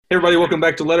Hey everybody, welcome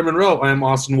back to Letterman Row. I am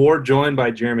Austin Ward, joined by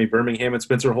Jeremy Birmingham and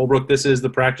Spencer Holbrook. This is the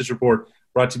Practice Report,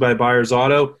 brought to you by Byers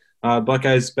Auto.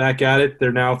 Buckeyes back at it.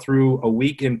 They're now through a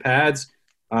week in pads.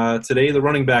 Today, the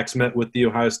running backs met with the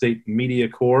Ohio State Media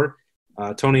Corps.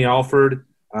 Tony Alford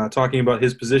talking about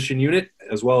his position unit,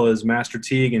 as well as Master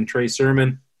Teague and Trey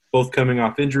Sermon, both coming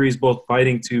off injuries, both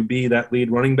fighting to be that lead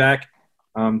running back.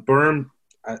 Berm,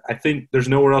 I think there's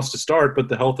nowhere else to start but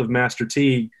the health of Master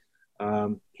Teague.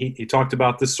 He talked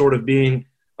about this sort of being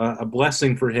a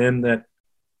blessing for him that,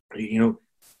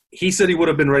 he said he would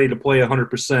have been ready to play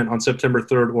 100% on September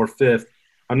 3rd or 5th.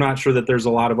 I'm not sure that there's a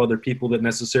lot of other people that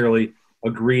necessarily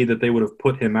agree that they would have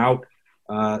put him out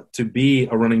to be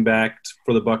a running back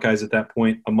for the Buckeyes at that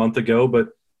point a month ago, but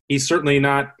he's certainly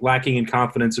not lacking in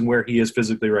confidence in where he is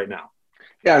physically right now.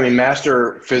 Yeah, I mean,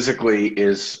 Master physically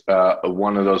is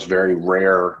one of those very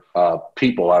rare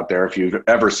people out there. If you've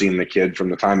ever seen the kid from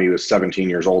the time he was 17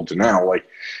 years old to now, like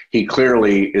he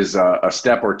clearly is a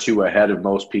step or two ahead of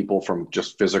most people from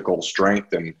just physical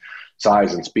strength and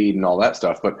size and speed and all that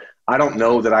stuff. But I don't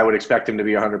know that I would expect him to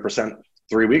be 100%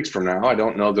 3 weeks from now. I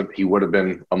don't know that he would have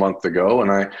been a month ago.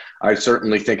 And I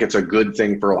certainly think it's a good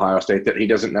thing for Ohio State that he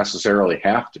doesn't necessarily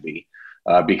have to be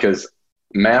because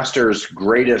Master's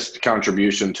greatest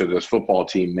contribution to this football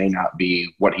team may not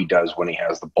be what he does when he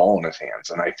has the ball in his hands.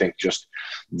 And I think just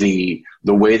the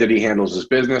way that he handles his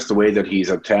business, the way that he's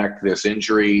attacked this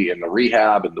injury and the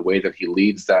rehab, and the way that he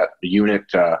leads that unit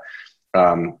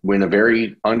when a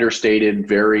very understated,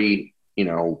 very,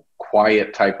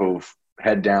 quiet type of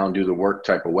head down, do the work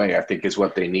type of way, I think is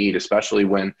what they need, especially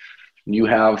when you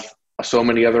have so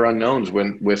many other unknowns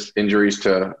with injuries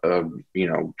to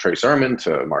Trey Sermon,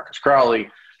 to Marcus Crowley,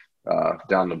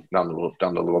 down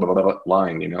the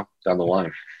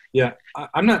line. Yeah,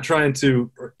 I'm not trying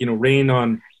to rain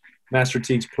on Master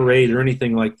Teague's parade or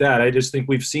anything like that. I just think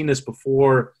we've seen this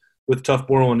before with Tuf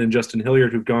Borland and Justin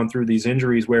Hilliard, who've gone through these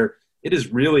injuries where it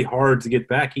is really hard to get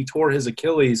back. He tore his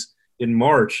Achilles in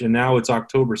March, and now it's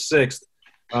October 6th.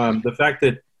 The fact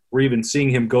that we're even seeing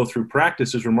him go through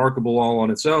practice is remarkable all on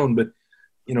its own. But,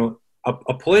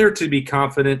 a player to be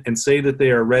confident and say that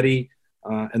they are ready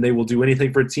and they will do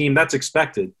anything for a team, that's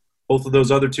expected. Both of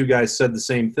those other two guys said the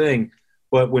same thing.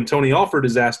 But when Tony Alford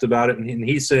is asked about it and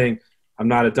he's saying, I'm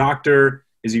not a doctor,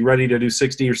 is he ready to do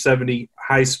 60 or 70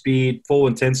 high speed, full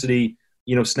intensity,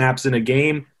 snaps in a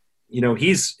game?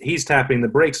 He's tapping the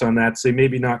brakes on that, say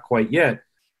maybe not quite yet.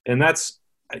 And that's,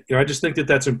 I just think that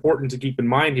that's important to keep in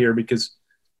mind here because,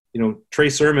 Trey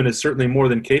Sermon is certainly more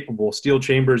than capable. Steel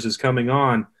Chambers is coming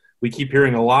on. We keep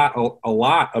hearing a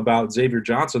lot about Xavier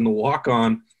Johnson, the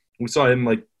walk-on. We saw him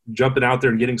jumping out there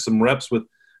and getting some reps with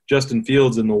Justin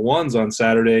Fields in the ones on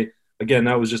Saturday. Again,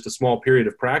 that was just a small period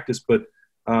of practice, but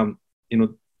Ohio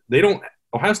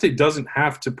State doesn't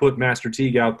have to put Master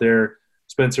Teague out there,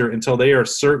 Spencer, until they are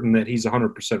certain that he's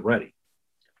 100% ready.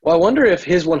 Well, I wonder if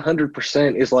his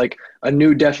 100% is like a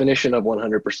new definition of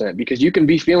 100%, because you can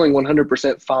be feeling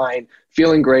 100% fine,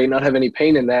 feeling great, not have any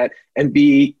pain in that, and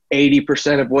be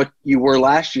 80% of what you were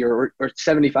last year or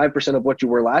 75% of what you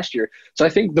were last year. So I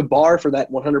think the bar for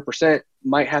that 100%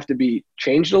 might have to be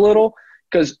changed a little,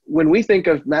 because when we think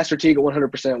of Master Teague at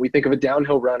 100%, we think of a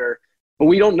downhill runner, but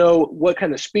we don't know what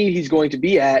kind of speed he's going to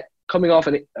be at coming off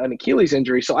an Achilles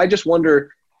injury. So I just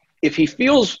wonder if he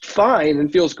feels fine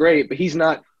and feels great, but he's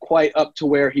not quite up to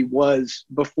where he was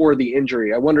before the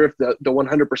injury. I wonder if the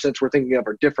 100% we're thinking of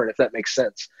are different, if that makes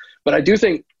sense. But I do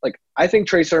think, I think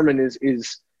Trey Sermon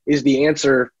is the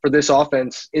answer for this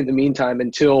offense in the meantime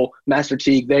until Master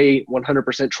Teague, they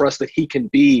 100% trust that he can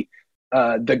be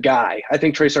the guy. I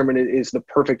think Trey Sermon is the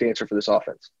perfect answer for this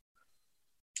offense.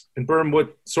 And Berm,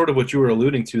 what you were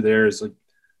alluding to there is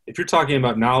if you're talking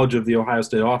about knowledge of the Ohio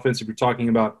State offense, if you're talking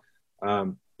about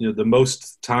the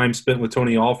most time spent with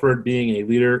Tony Alford being a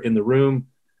leader in the room,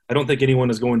 I don't think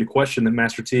anyone is going to question that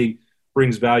Master Teague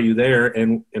brings value there.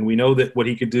 And we know that what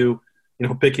he could do,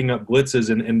 picking up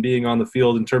blitzes and being on the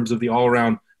field in terms of the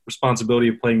all-around responsibility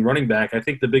of playing running back. I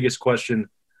think the biggest question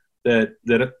that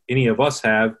any of us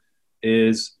have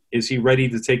is he ready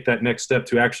to take that next step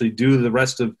to actually do the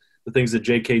rest of the things that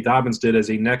J.K. Dobbins did as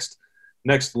a next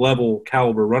level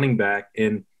caliber running back?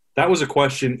 And that was a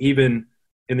question even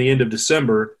in the end of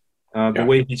December, the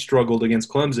way he struggled against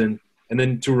Clemson, and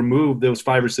then to remove those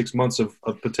 5 or 6 months of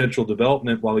potential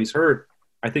development while he's hurt,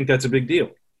 I think that's a big deal.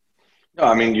 No,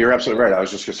 I mean, you're absolutely right. I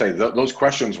was just going to say those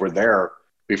questions were there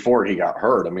before he got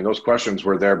hurt. I mean, those questions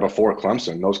were there before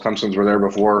Clemson. Those Clemsons were there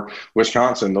before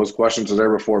Wisconsin. Those questions were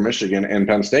there before Michigan and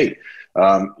Penn State.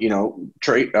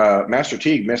 Master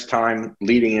Teague missed time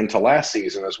leading into last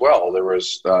season as well. There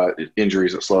was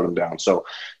injuries that slowed him down. So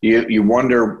you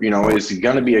wonder, is he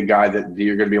going to be a guy that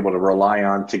you're going to be able to rely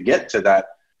on to get to that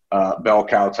bell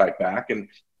cow type back? And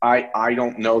I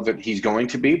don't know that he's going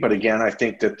to be, but again, I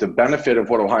think that the benefit of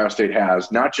what Ohio State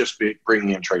has, not just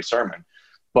bringing in Trey Sermon,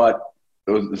 but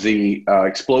the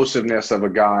explosiveness of a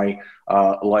guy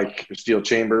like Steele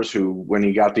Chambers, who, when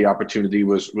he got the opportunity,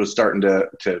 was starting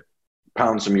to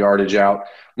pound some yardage out.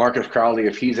 Marcus Crowley,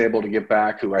 if he's able to get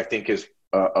back, who I think is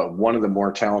one of the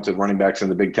more talented running backs in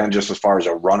the Big Ten, just as far as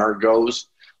a runner goes.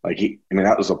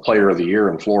 That was a player of the year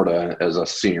in Florida as a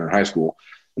senior in high school.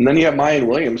 And then you have Miyan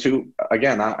Williams, who,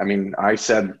 again, I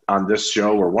said on this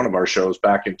show or one of our shows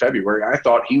back in February, I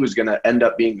thought he was going to end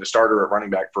up being the starter at running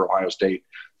back for Ohio State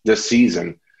this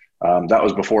season. That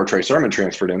was before Trey Sermon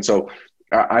transferred in. So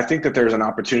I think that there's an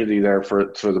opportunity there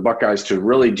for the Buckeyes to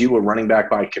really do a running back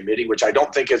by committee, which I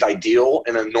don't think is ideal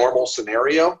in a normal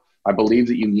scenario. I believe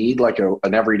that you need like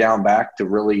an every down back to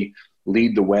really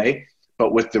lead the way.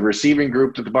 But with the receiving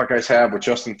group that the Buckeyes have, with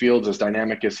Justin Fields as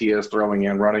dynamic as he is throwing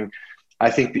and running, I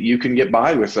think that you can get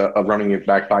by with a running it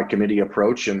back by committee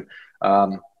approach. And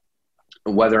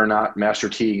whether or not Master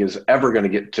Teague is ever going to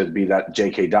get to be that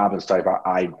J.K. Dobbins type,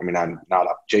 I'm not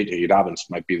up. J.K. Dobbins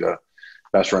might be the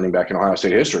best running back in Ohio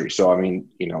State history. So,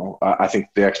 I think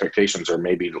the expectations are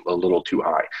maybe a little too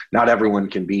high. Not everyone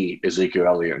can be Ezekiel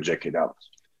Elliott and J.K. Dobbins.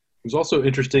 It was also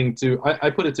interesting I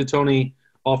put it to Tony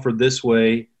Alford this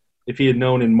way. If he had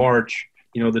known in March,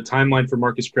 the timeline for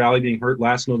Marcus Crowley being hurt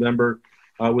last November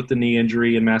with the knee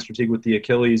injury and Master Teague with the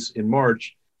Achilles in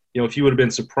March, if you would have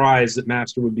been surprised that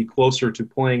Master would be closer to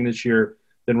playing this year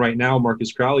than right now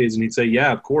Marcus Crowley is, and he'd say,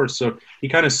 yeah, of course. So he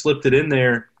kind of slipped it in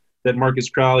there that Marcus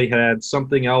Crowley had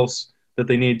something else that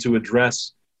they needed to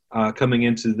address coming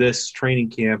into this training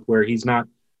camp, where he's not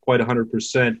quite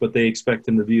 100%, but they expect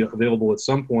him to be available at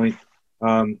some point.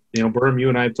 Berm, you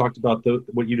and I have talked about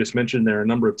what you just mentioned there a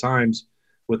number of times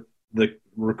with the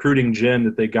recruiting gem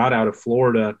that they got out of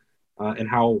Florida and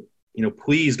how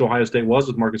pleased Ohio State was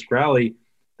with Marcus Crowley.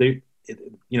 He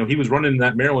was running in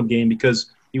that Maryland game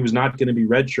because he was not going to be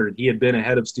redshirted. He had been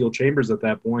ahead of Steele Chambers at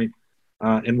that point,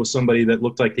 and was somebody that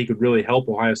looked like he could really help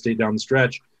Ohio State down the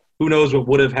stretch. Who knows what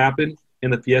would have happened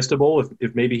in the Fiesta Bowl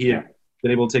if maybe he had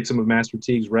been able to take some of Master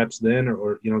Teague's reps then,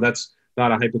 or that's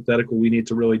not a hypothetical we need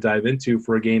to really dive into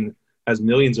for a game that has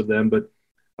millions of them. But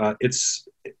it's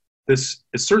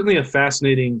certainly a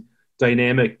fascinating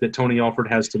dynamic that Tony Alford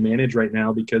has to manage right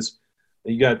now, because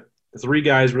you got three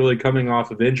guys really coming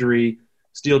off of injury.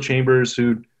 Steele Chambers,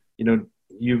 who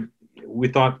we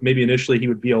thought maybe initially he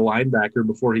would be a linebacker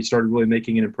before he started really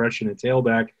making an impression at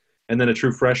tailback, and then a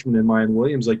true freshman in Miyan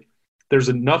Williams. There's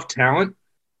enough talent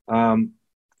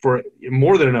for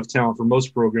more than enough talent for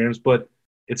most programs, but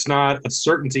it's not a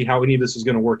certainty how any of this is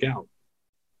going to work out.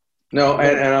 No,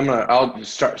 and I'll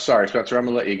start. Sorry, Spencer, I'm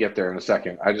going to let you get there in a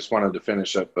second. I just wanted to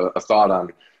finish up a thought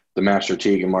on the Master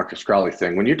Teague and Marcus Crowley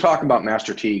thing. When you talk about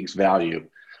Master Teague's value,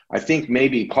 I think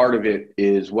maybe part of it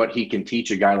is what he can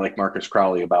teach a guy like Marcus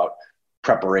Crowley about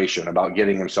preparation, about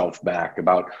getting himself back,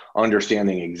 about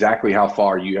understanding exactly how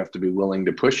far you have to be willing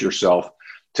to push yourself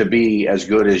to be as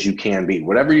good as you can be.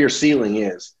 Whatever your ceiling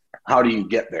is, how do you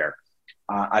get there?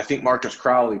 I think Marcus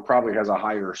Crowley probably has a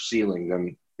higher ceiling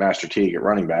than Master Teague at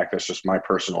running back. That's just my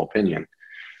personal opinion.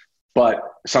 But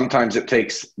sometimes it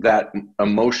takes that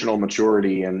emotional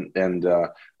maturity and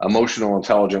emotional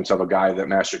intelligence of a guy that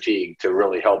Master Teague to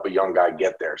really help a young guy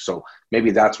get there. So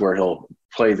maybe that's where he'll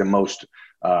play the most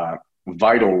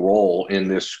vital role in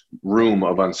this room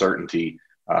of uncertainty,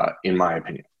 in my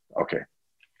opinion. Okay.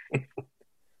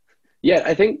 Yeah,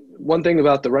 I think one thing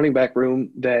about the running back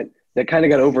room that kind of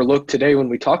got overlooked today when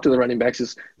we talked to the running backs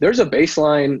is there's a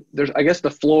baseline. I guess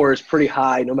the floor is pretty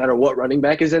high no matter what running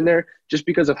back is in there, just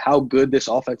because of how good this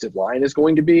offensive line is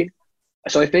going to be.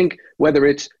 So I think whether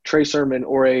it's Trey Sermon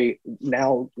or a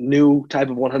now new type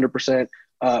of 100%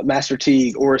 Master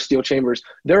Teague or Steele Chambers,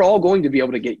 they're all going to be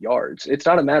able to get yards. It's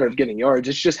not a matter of getting yards.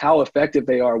 It's just how effective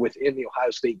they are within the Ohio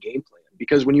State game plan.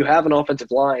 Because when you have an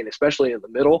offensive line, especially in the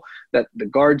middle, that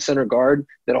the center guard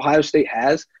that Ohio State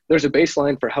has, there's a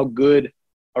baseline for how good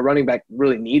a running back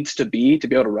really needs to be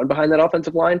able to run behind that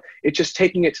offensive line. It's just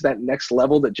taking it to that next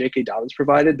level that J.K. Dobbins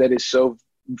provided that is so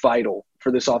vital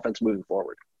for this offense moving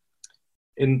forward.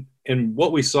 In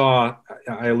what we saw,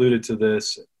 I alluded to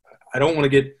this. I don't want to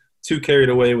get too carried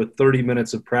away with 30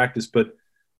 minutes of practice, but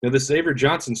the Xavier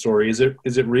Johnson story, is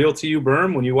it real to you,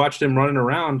 Berm? When you watched him running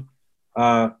around,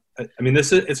 I mean,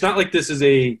 it's not like this is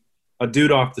a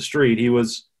dude off the street.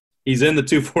 He's in the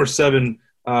 247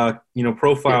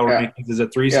 profile rankings as a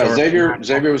 3-star. Yeah,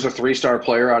 Xavier was a 3-star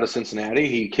player out of Cincinnati.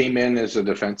 He came in as a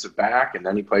defensive back, and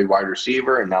then he played wide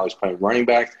receiver, and now he's playing running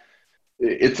back.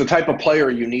 It's the type of player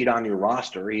you need on your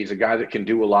roster. He's a guy that can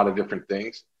do a lot of different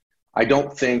things. I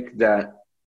don't think that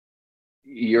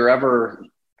you're ever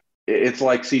 – it's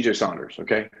like C.J. Saunders,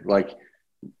 okay? Like,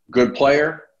 good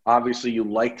player. Obviously, you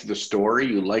liked the story.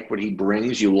 You like what he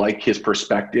brings. You like his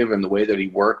perspective and the way that he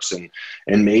works and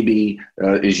maybe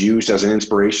is used as an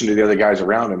inspiration to the other guys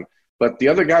around him. But the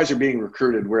other guys are being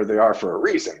recruited where they are for a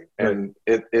reason. And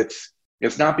it's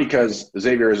not because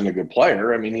Xavier isn't a good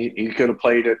player. I mean, he could have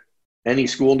played at any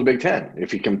school in the Big Ten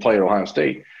if he can play at Ohio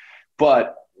State.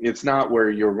 But it's not where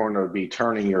you're going to be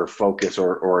turning your focus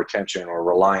or attention or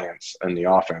reliance in the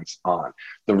offense on.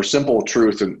 The simple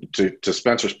truth, and to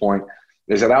Spencer's point,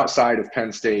 is that outside of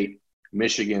Penn State,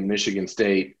 Michigan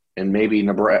State, and maybe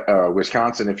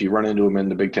Wisconsin, if you run into them in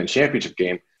the Big Ten championship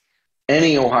game,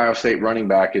 any Ohio State running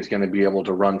back is going to be able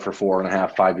to run for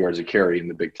 4.5, 5 yards a carry in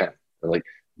the Big Ten. Like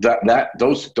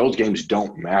those games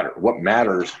don't matter. What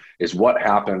matters is what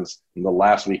happens in the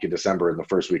last week of December and the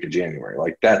first week of January.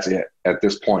 Like, that's it at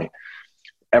this point.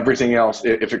 Everything else,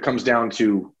 if it comes down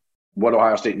to what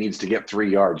Ohio State needs to get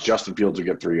 3 yards, Justin Fields will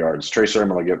get 3 yards, Trey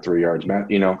Sermon will get 3 yards, Matt,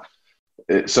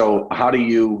 So how do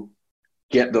you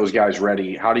get those guys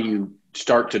ready? How do you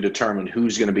start to determine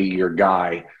who's going to be your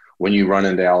guy when you run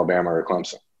into Alabama or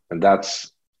Clemson? And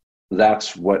that's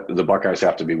what the Buckeyes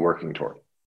have to be working toward.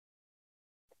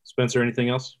 Spencer, anything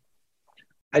else?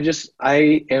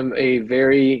 I am a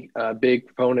very big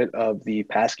proponent of the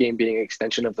pass game being an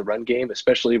extension of the run game,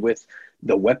 especially with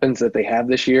the weapons that they have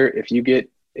this year. If you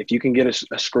can get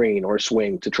a screen or a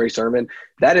swing to Trey Sermon,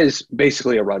 that is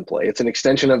basically a run play. It's an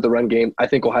extension of the run game. I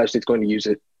think Ohio State's going to use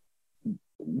it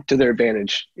to their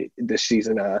advantage this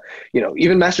season.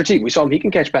 Even Master Teague, we saw him. He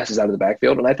can catch passes out of the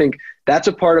backfield, and I think that's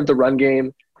a part of the run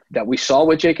game that we saw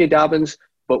with J.K. Dobbins.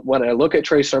 But when I look at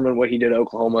Trey Sermon, what he did at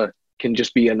Oklahoma can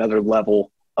just be another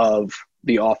level of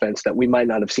the offense that we might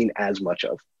not have seen as much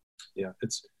of. Yeah,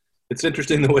 it's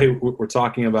interesting the way we're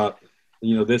talking about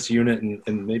this unit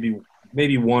and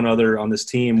maybe one other on this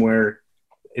team where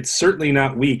it's certainly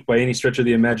not weak by any stretch of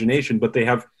the imagination, but they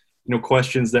have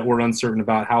questions that we're uncertain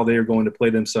about how they are going to play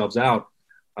themselves out.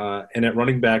 And at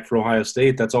running back for Ohio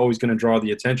State, that's always going to draw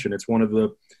the attention. It's one of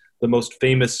the most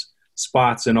famous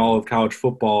spots in all of college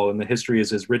football, and the history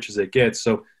is as rich as it gets.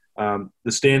 So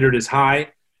the standard is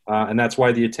high, and that's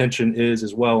why the attention is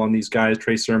as well on these guys,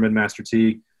 Trey Sermon, Master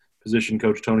Teague, position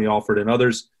coach Tony Alford, and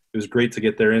others. It was great to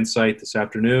get their insight this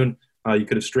afternoon. You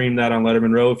could have streamed that on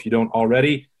Letterman Row if you don't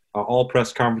already. All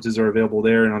press conferences are available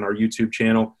there and on our YouTube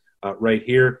channel right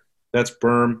here. That's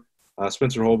Berm,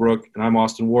 Spencer Holbrook, and I'm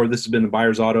Austin Ward. This has been the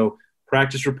Buyers Auto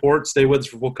Practice Report. Stay with us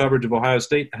for full coverage of Ohio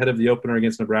State ahead of the opener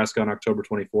against Nebraska on October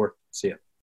 24th. See ya.